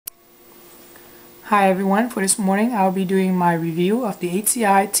Hi everyone, for this morning I'll be doing my review of the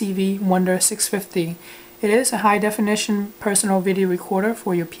ATI TV Wonder 650. It is a high definition personal video recorder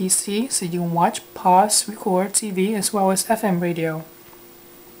for your PC, so you can watch, pause, record TV as well as FM radio.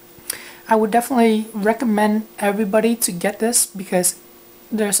 I would definitely recommend everybody to get this because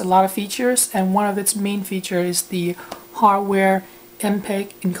there's a lot of features, and one of its main features is the hardware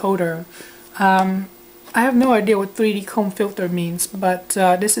MPEG encoder. I have no idea what 3D comb filter means, but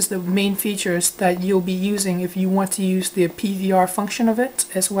this is the main features that you'll be using if you want to use the PVR function of it,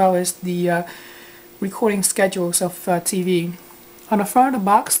 as well as the recording schedules of TV. On the front of the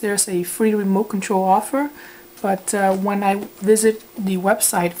box there's a free remote control offer, but when I visit the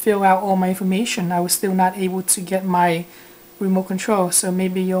website, fill out all my information, I was still not able to get my remote control, so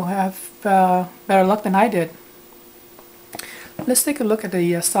maybe you'll have better luck than I did. Let's take a look at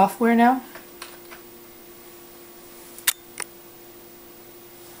the software now.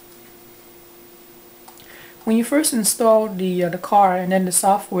 When you first install the car and then the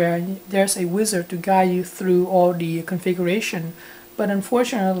software, there's a wizard to guide you through all the configuration, but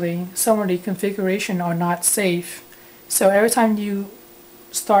unfortunately some of the configuration are not safe. So every time you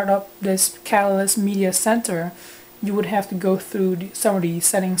start up this Catalyst Media Center, you would have to go through some of the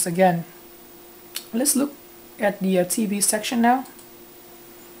settings again. Let's look at the TV section now.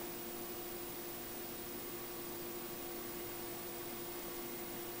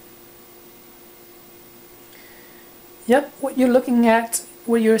 Yep, what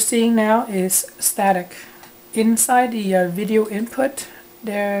you're seeing now is static. Inside the video input,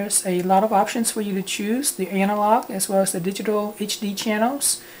 there's a lot of options for you to choose, the analog as well as the digital HD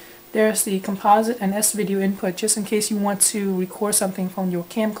channels. There's the composite and S-video input, just in case you want to record something from your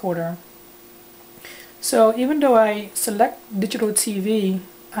camcorder. So even though I select digital TV,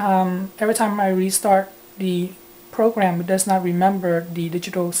 every time I restart the program, it does not remember the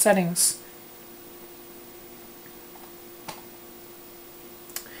digital settings.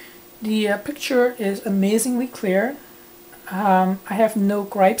 The picture is amazingly clear. I have no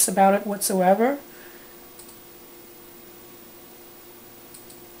gripes about it whatsoever.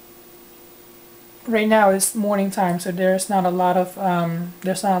 Right now it's morning time, so there's not a lot of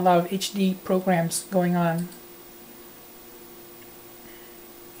HD programs going on.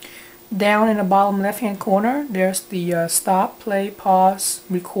 Down in the bottom left hand corner there's the stop, play, pause,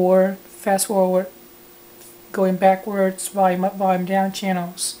 record, fast forward, going backwards, volume up, volume down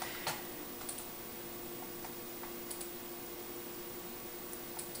channels.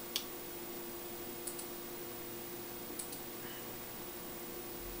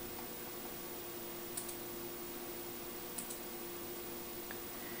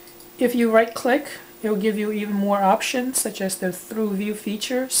 If you right click, it will give you even more options, such as the through view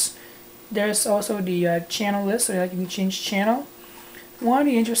features. There's also the channel list, so that you can change channel. One of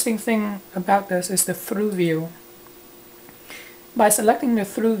the interesting things about this is the through view. By selecting the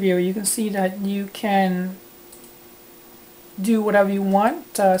through view, you can see that you can do whatever you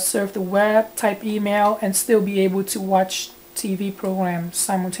want, surf the web, type email, and still be able to watch TV programs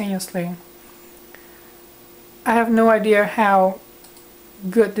simultaneously. I have no idea how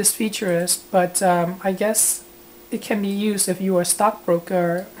good this feature is, but I guess it can be used if you are a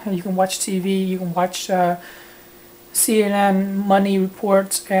stockbroker. You can watch TV, you can watch CNN money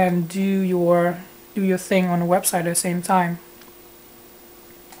reports and do your thing on the website at the same time.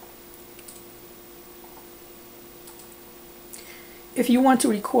 If you want to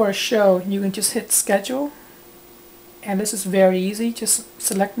record a show, you can just hit schedule, and this is very easy. Just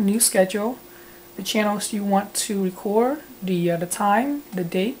select new schedule, the channels you want to record, the time, the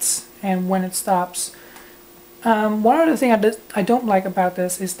dates, and when it stops. One other thing I don't like about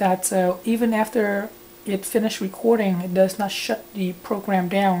this is that even after it finished recording, it does not shut the program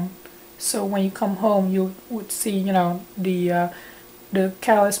down. So when you come home, you would see, you know, the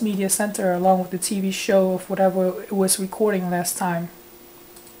Catalyst Media Center along with the TV show of whatever it was recording last time.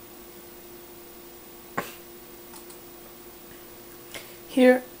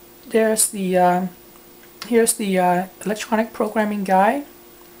 Here's the electronic programming guide.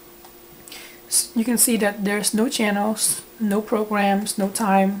 You can see that there's no channels, no programs, no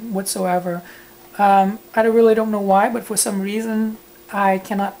time whatsoever. I really don't know why, but for some reason I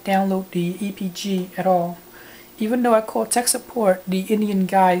cannot download the EPG at all. Even though I call tech support, the Indian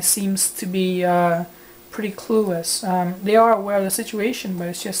guy seems to be pretty clueless. They are aware of the situation, but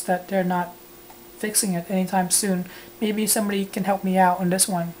it's just that they're not fixing it anytime soon. Maybe somebody can help me out on this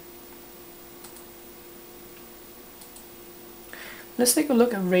one. Let's take a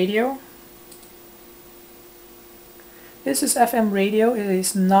look at radio. This is FM radio. It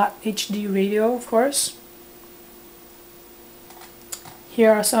is not HD radio, of course.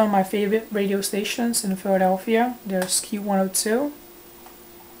 Here are some of my favorite radio stations in Philadelphia. There's Q102.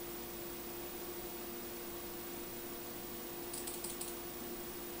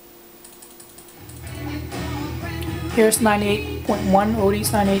 Here's 98.1,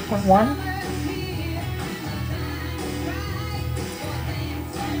 Oldies 98.1.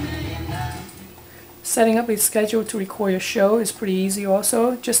 Setting up a schedule to record your show is pretty easy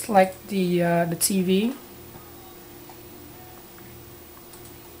also, just like the TV.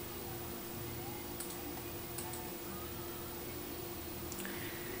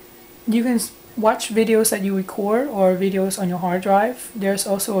 You can watch videos that you record or videos on your hard drive. There's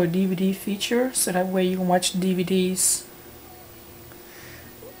also a DVD feature, so that way you can watch DVDs.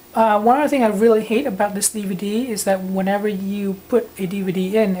 One other thing I really hate about this DVD is that whenever you put a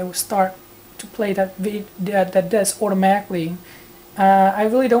DVD in, it will start to play that disc automatically. I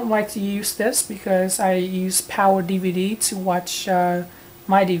really don't like to use this because I use Power DVD to watch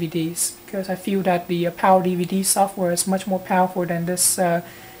my DVDs, because I feel that the Power DVD software is much more powerful than this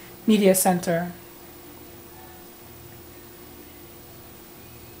Media Center.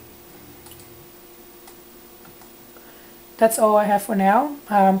 That's all I have for now.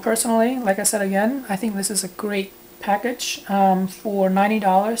 Personally, like I said again, I think this is a great package. For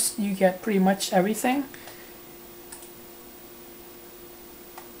 $90 you get pretty much everything.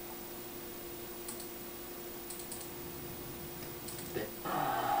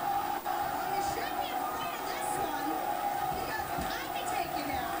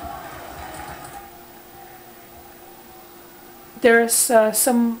 There's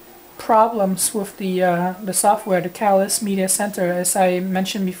some problems with the software, the Catalyst Media Center, as I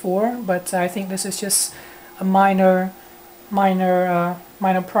mentioned before, but I think this is just a minor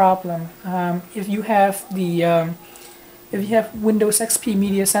problem. If you have Windows XP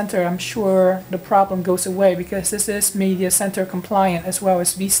Media Center, I'm sure the problem goes away, because this is Media Center compliant as well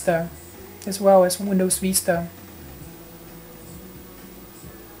as Vista, as well as Windows Vista.